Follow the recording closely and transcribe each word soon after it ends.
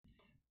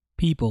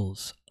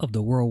Peoples of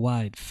the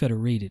Worldwide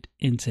Federated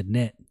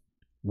Internet,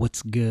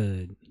 what's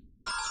good?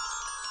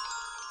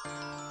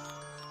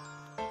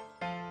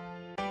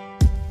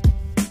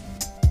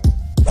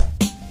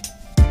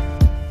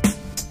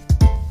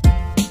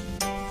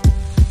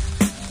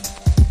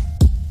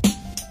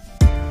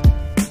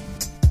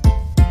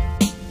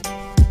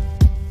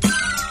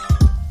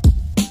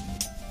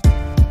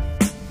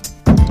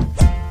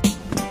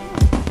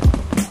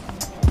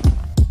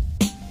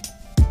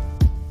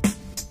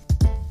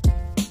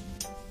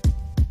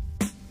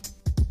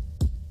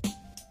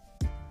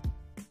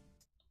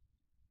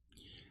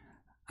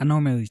 I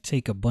normally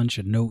take a bunch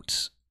of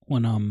notes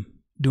when I'm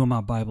doing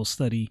my Bible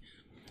study.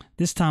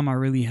 This time I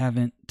really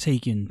haven't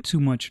taken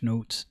too much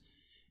notes,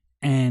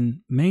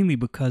 and mainly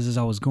because as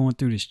I was going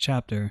through this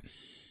chapter,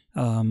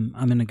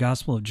 I'm in the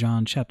Gospel of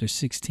John, chapter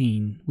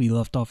 16. We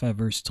left off at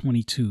verse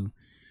 22.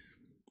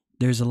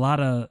 There's a lot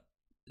of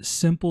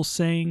simple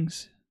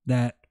sayings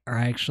that are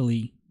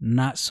actually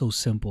not so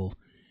simple.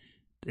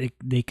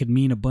 They could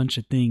mean a bunch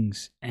of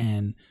things,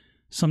 and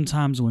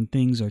sometimes when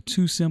things are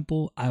too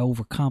simple, I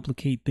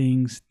overcomplicate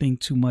things,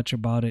 think too much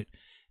about it.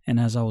 And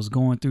as I was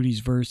going through these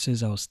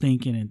verses, I was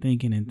thinking,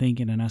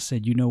 and I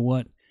said, you know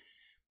what?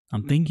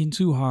 I'm thinking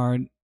too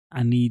hard.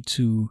 I need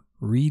to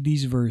read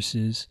these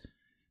verses,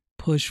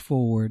 push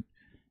forward,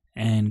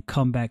 and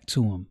come back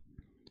to them.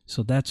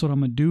 So that's what I'm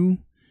going to do.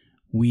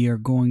 We are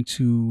going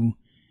to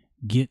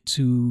get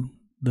to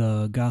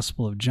the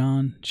Gospel of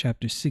John,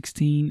 chapter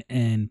 16,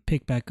 and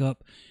pick back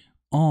up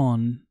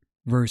on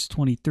verse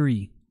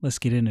 23. Let's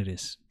get into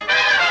this. All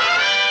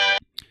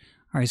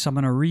right, so I'm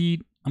gonna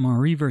read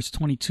verse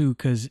 22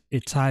 because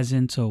it ties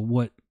into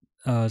what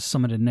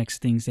some of the next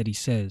things that he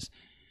says.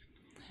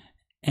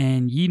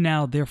 And ye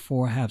now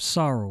therefore have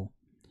sorrow,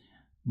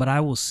 but I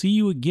will see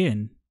you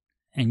again,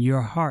 and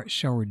your heart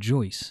shall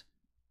rejoice,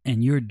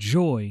 and your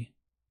joy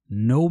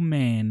no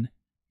man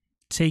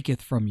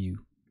taketh from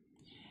you.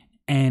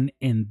 And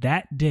in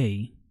that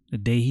day, the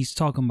day he's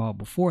talking about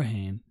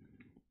beforehand,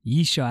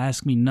 ye shall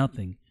ask me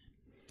nothing.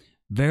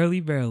 Verily,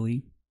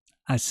 verily,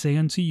 I say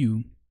unto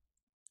you,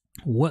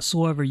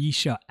 whatsoever ye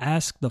shall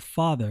ask the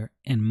Father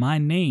in my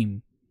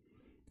name,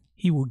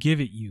 he will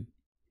give it you.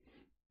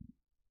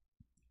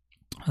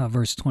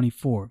 Verse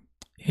 24,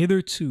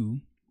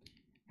 hitherto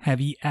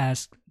have ye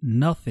asked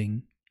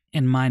nothing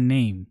in my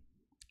name.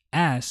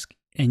 Ask,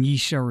 and ye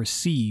shall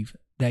receive,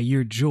 that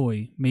your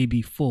joy may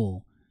be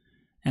full.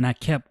 And I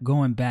kept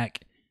going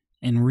back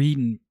and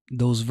reading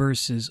those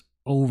verses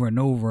over and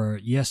over.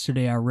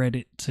 Yesterday I read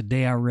it.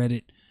 Today I read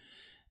it.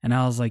 And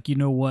I was like, you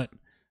know what?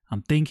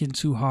 I'm thinking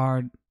too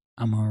hard.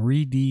 I'm going to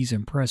read these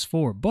and press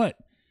forward. But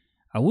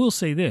I will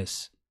say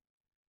this.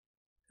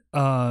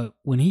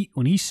 When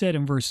he said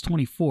in verse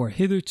 24,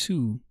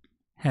 hitherto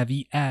have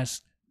ye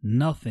asked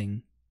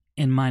nothing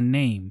in my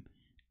name.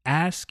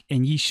 Ask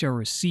and ye shall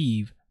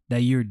receive,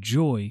 that your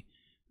joy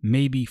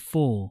may be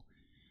full.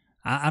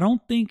 I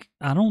don't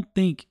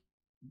think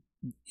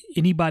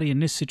anybody in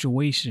this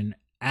situation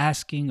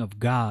asking of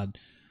God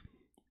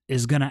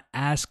is going to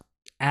ask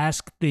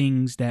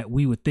things that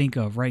we would think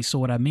of, right? So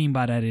what I mean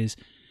by that is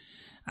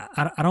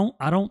I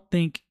don't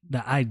think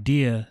the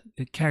idea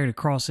carried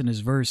across in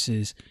this verse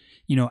is,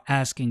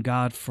 asking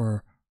God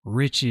for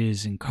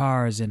riches and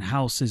cars and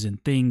houses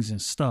and things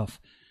and stuff.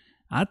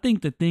 I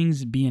think the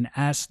things being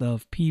asked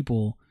of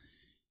people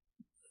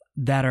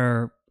that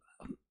are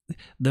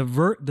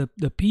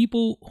the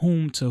people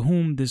to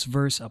whom this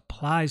verse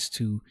applies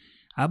to,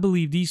 I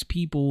believe these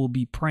people will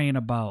be praying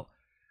about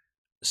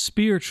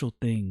spiritual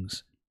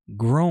things,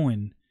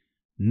 growing,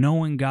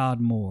 knowing God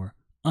more,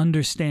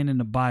 understanding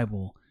the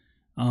Bible,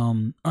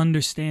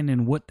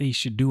 understanding what they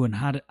should do and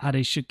how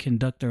they should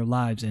conduct their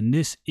lives. And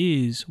this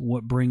is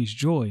what brings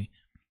joy.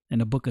 In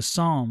the book of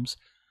Psalms,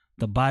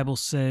 the Bible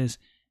says,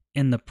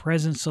 in the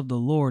presence of the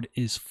Lord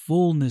is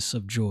fullness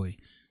of joy.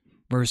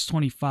 Verse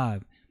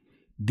 25,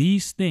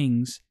 these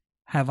things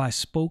have I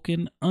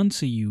spoken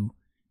unto you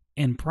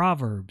in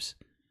Proverbs,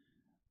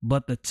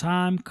 but the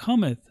time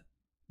cometh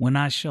when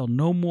I shall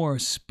no more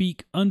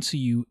speak unto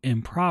you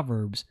in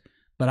Proverbs,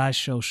 but I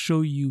shall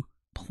show you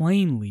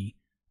plainly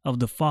of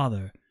the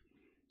Father.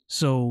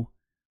 So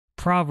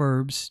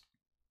Proverbs,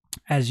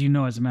 as you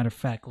know, as a matter of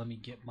fact, let me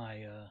get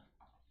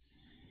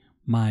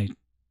my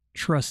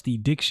trusty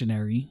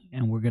dictionary,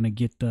 and we're going to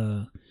get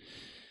the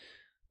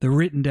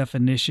written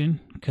definition,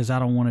 because I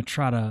don't want to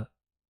try to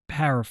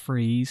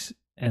paraphrase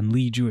and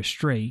lead you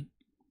astray.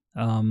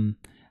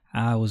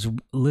 I was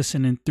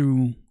listening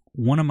through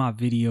one of my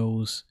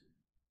videos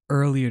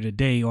earlier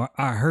today, or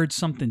I heard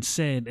something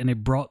said and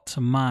it brought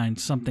to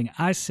mind something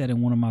I said in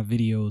one of my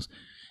videos.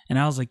 And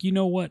I was like, you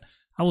know what?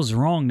 I was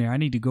wrong there. I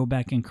need to go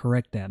back and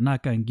correct that. I'm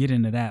not going to get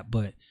into that,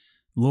 but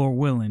Lord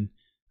willing,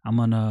 I'm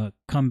going to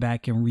come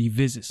back and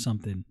revisit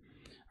something.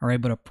 All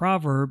right. But a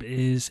proverb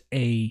is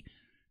a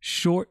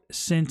short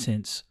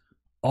sentence,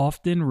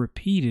 often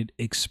repeated,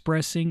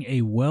 expressing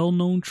a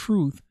well-known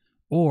truth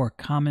or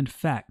common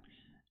fact,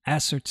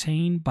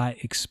 ascertained by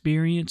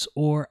experience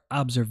or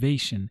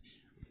observation,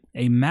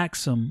 a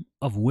maxim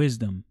of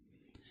wisdom.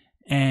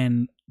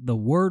 And the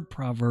word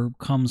proverb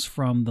comes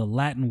from the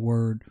Latin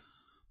word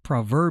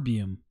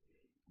proverbium,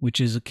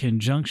 which is a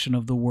conjunction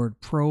of the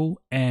word pro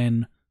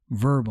and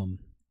verbum.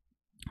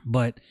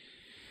 But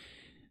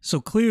so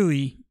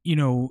clearly,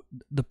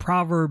 the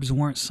Proverbs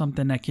weren't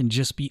something that can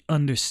just be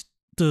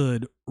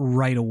understood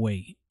right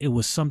away. It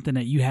was something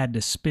that you had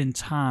to spend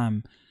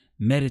time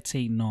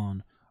meditating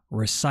on,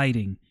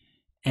 reciting,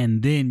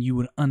 and then you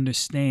would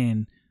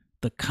understand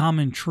the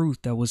common truth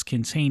that was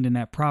contained in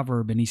that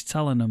proverb. And he's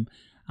telling them,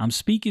 I'm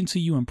speaking to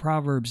you in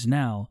Proverbs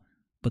now,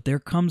 but there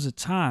comes a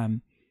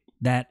time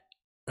that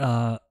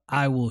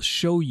I will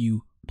show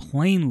you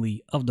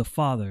plainly of the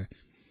Father.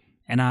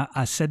 And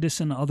I said this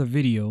in the other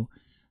video.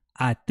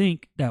 I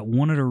think that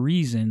one of the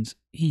reasons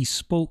he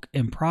spoke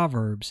in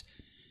Proverbs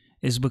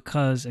is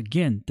because,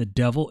 again, the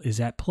devil is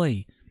at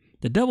play.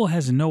 The devil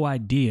has no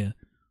idea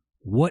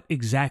what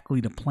exactly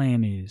the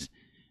plan is.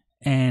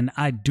 And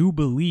I do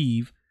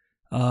believe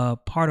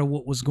part of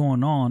what was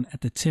going on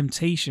at the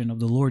temptation of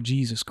the Lord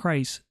Jesus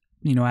Christ,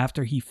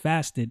 after he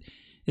fasted,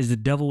 is the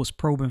devil was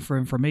probing for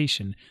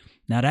information.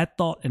 Now, that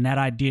thought and that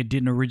idea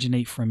didn't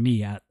originate from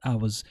me. I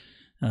was,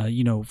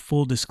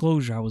 full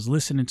disclosure, I was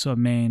listening to a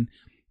man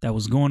that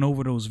was going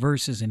over those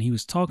verses, and he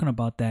was talking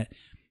about that.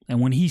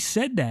 And when he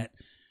said that,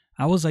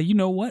 I was like, you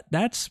know what?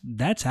 That's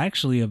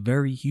actually a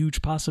very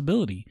huge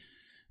possibility,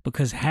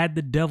 because had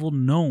the devil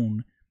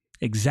known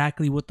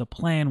exactly what the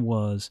plan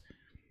was,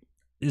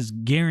 is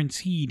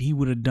guaranteed he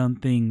would have done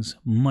things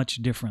much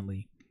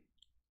differently.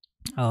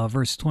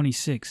 Verse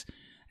 26,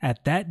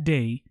 at that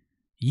day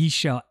ye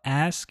shall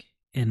ask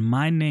in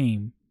my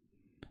name,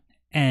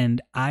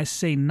 and I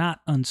say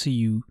not unto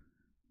you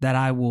that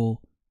I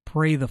will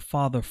pray the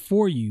Father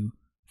for you,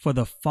 for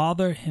the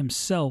Father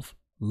himself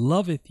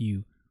loveth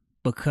you,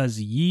 because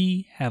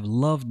ye have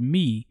loved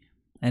me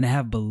and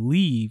have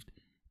believed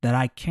that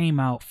I came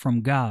out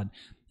from God.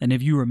 And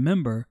if you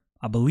remember,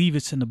 I believe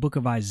it's in the book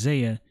of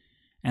Isaiah,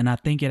 and I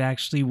think it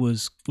actually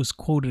was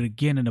quoted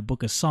again in the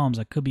book of Psalms.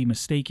 I could be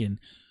mistaken,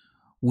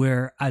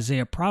 where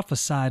Isaiah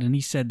prophesied and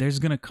he said there's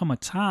going to come a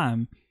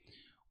time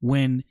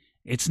when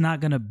it's not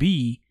going to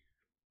be,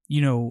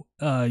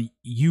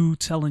 you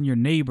telling your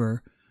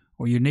neighbor,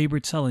 or your neighbor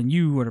telling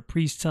you, or the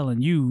priest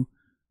telling you,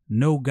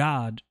 no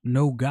God,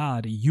 no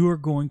God. You're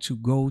going to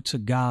go to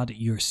God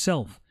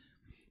yourself.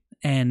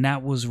 And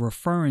that was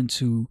referring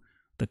to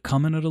the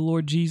coming of the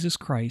Lord Jesus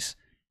Christ,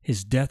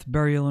 his death,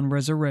 burial, and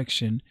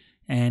resurrection,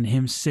 and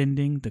him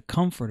sending the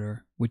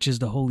Comforter, which is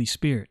the Holy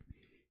Spirit.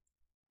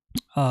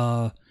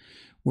 Where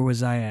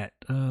was I at?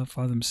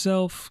 Father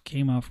himself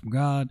came out from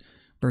God.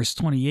 Verse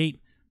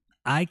 28,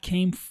 I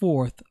came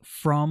forth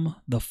from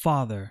the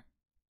Father,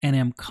 and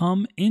am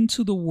come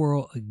into the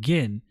world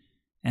again,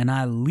 and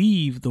I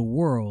leave the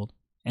world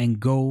and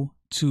go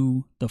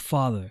to the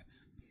Father.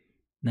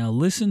 Now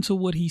listen to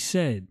what he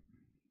said.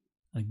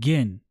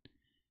 Again,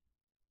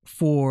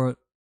 for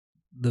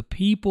the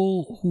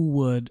people who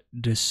would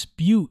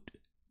dispute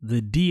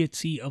the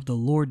deity of the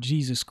Lord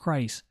Jesus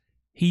Christ,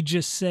 he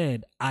just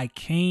said, I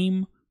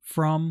came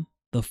from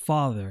the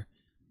Father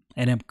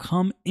and am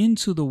come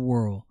into the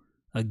world.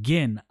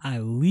 Again, I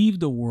leave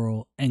the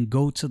world and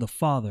go to the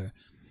Father.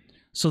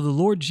 So the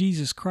Lord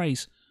Jesus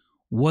Christ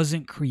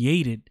wasn't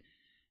created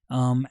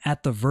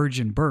at the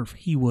virgin birth.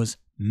 He was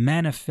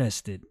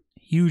manifested.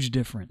 Huge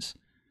difference.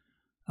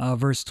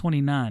 Verse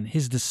 29,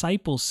 his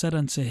disciples said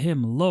unto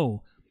him,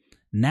 Lo,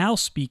 now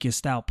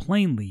speakest thou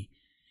plainly,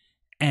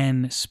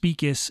 and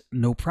speakest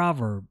no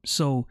proverb.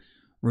 So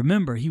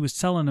remember, he was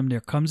telling them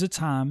there comes a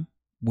time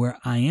where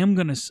I am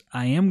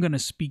gonna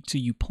speak to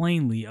you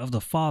plainly of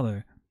the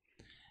Father.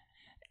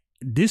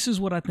 This is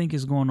what I think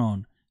is going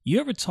on. You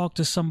ever talk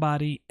to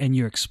somebody and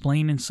you're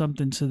explaining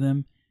something to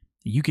them,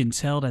 you can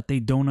tell that they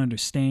don't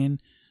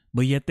understand,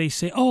 but yet they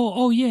say,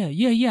 oh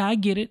yeah, I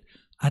get it.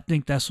 I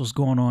think that's what's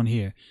going on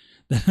here.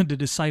 The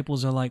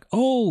disciples are like,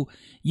 oh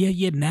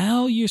yeah,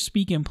 now you're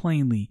speaking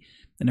plainly.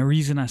 And the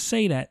reason I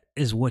say that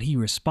is what he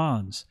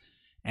responds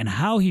and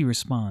how he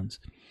responds.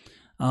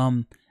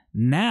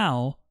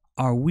 Now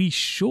are we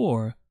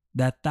sure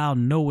that thou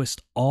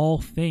knowest all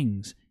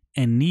things,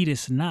 and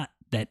needest not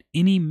that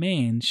any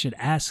man should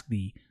ask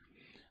thee?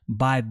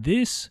 By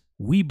this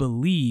we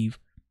believe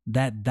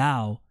that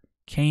thou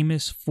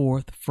camest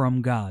forth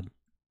from God.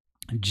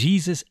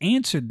 Jesus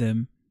answered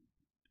them,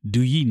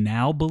 do ye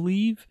now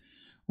believe?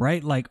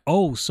 Right? Like,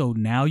 oh, so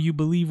now you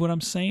believe what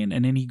I'm saying?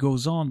 And then he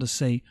goes on to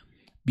say,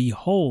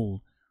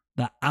 behold,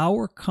 the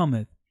hour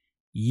cometh,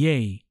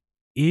 yea,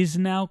 is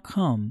now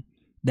come,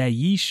 that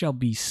ye shall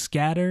be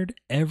scattered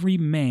every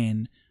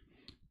man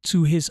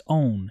to his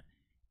own,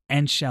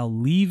 and shall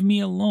leave me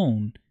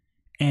alone.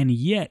 And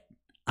yet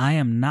I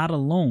am not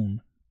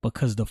alone,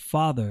 because the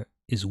Father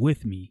is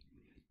with me.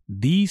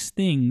 These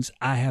things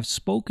I have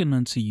spoken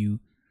unto you,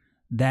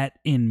 that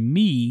in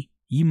me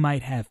ye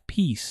might have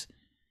peace.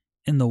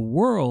 In the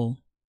world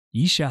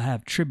ye shall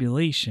have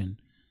tribulation.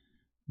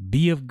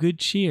 Be of good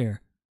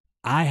cheer.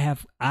 I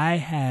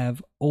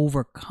have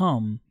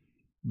overcome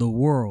the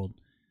world.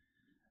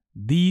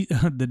 The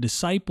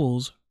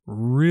disciples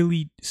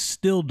really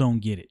still don't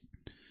get it,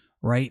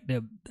 right?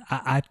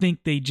 I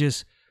think they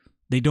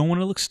don't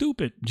want to look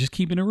stupid. Just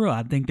keeping it real.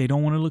 I think they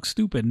don't want to look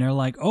stupid. And they're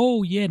like,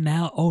 oh yeah,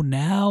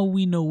 now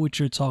we know what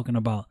you're talking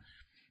about.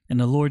 And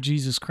the Lord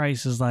Jesus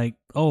Christ is like,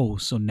 oh,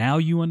 so now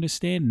you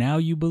understand? Now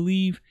you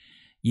believe?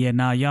 Yeah,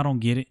 nah, y'all don't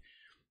get it.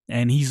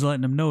 And he's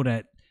letting them know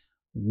that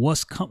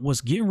what's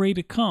getting ready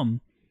to come,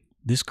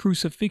 this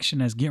crucifixion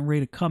that's getting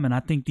ready to come. And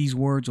I think these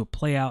words will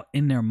play out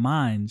in their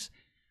minds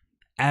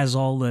as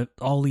all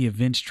the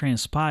events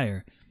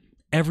transpire.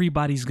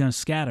 Everybody's going to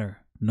scatter.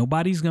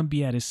 Nobody's going to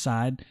be at his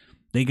side.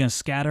 They're going to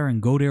scatter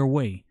and go their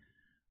way,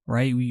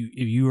 right?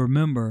 If you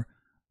remember,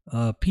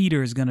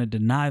 Peter is going to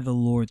deny the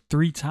Lord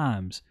 3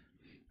 times.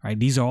 Right,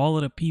 these are all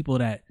of the people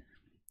that,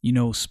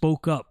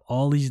 spoke up.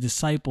 All these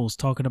disciples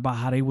talking about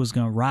how they was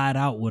gonna ride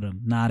out with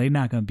him. Nah, they're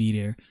not gonna be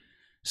there.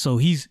 So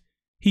he's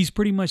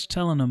pretty much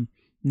telling them,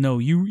 no,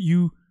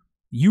 you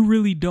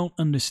really don't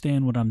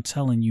understand what I'm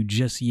telling you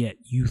just yet.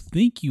 You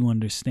think you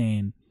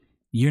understand,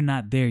 you're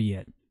not there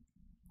yet.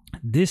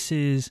 This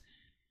is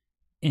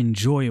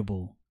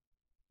enjoyable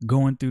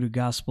going through the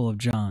Gospel of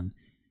John.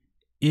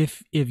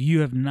 If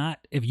you've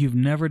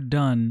never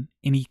done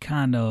any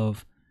kind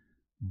of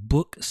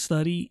book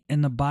study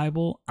in the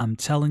Bible, I'm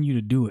telling you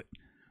to do it.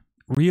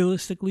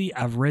 Realistically,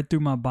 I've read through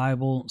my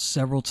Bible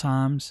several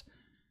times,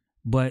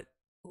 but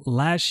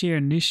last year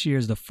and this year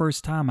is the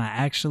first time I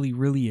actually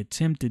really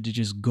attempted to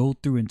just go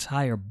through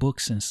entire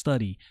books and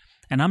study.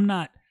 And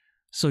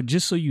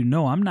just so you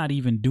know, I'm not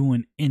even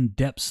doing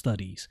in-depth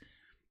studies.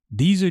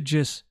 These are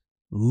just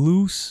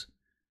loose,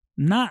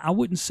 I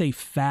wouldn't say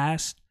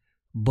fast,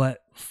 but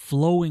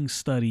flowing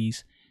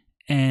studies.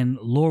 And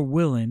Lord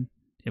willing,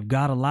 if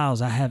God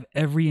allows, I have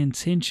every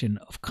intention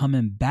of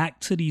coming back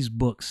to these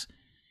books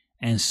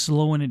and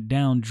slowing it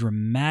down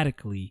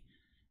dramatically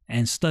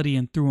and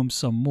studying through them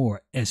some more,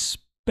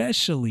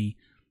 especially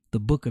the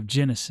book of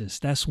Genesis.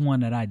 That's one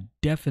that I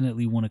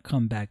definitely want to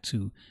come back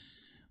to.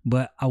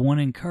 But I want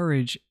to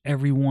encourage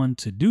everyone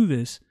to do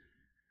this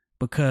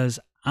because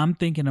I'm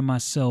thinking to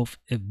myself,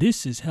 if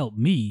this has helped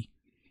me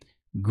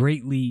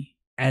greatly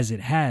as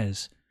it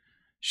has,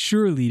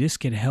 surely this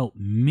could help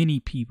many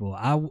people.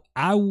 I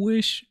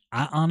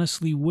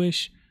honestly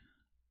wish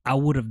I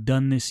would have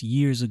done this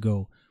years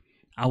ago.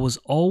 I was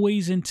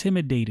always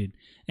intimidated.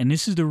 And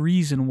this is the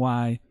reason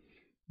why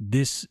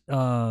this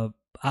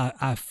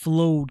I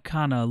flowed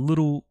kind of a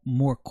little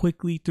more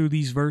quickly through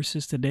these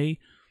verses today.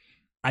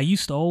 I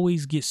used to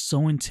always get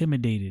so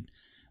intimidated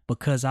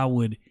because I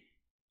would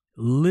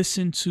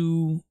listen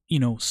to,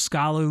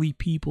 scholarly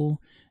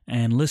people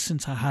and listen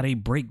to how they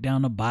break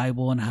down the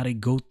Bible and how they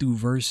go through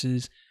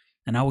verses.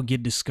 And I would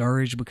get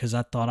discouraged because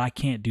I thought I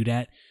can't do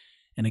that.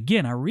 And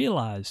again, I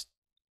realized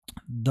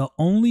the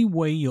only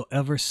way you'll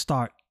ever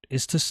start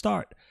is to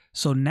start.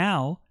 So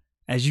now,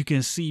 as you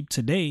can see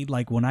today,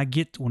 like when I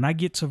get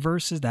to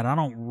verses that I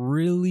don't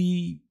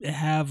really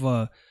have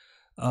a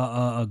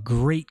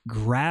great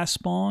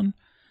grasp on,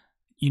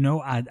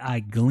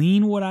 I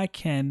glean what I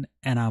can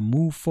and I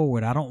move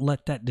forward. I don't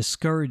let that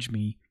discourage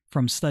me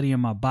from studying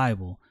my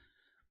Bible.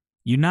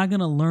 You're not going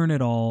to learn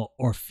it all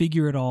or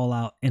figure it all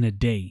out in a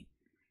day.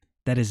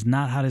 That is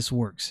not how this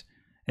works.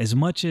 As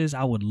much as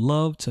I would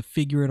love to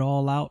figure it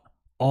all out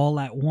all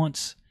at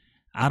once,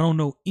 I don't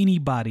know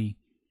anybody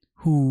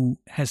who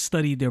has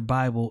studied their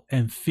Bible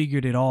and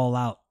figured it all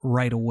out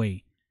right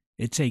away.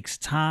 It takes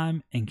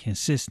time and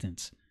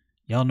consistency.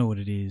 Y'all know what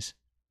it is.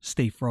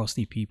 Stay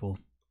frosty, people.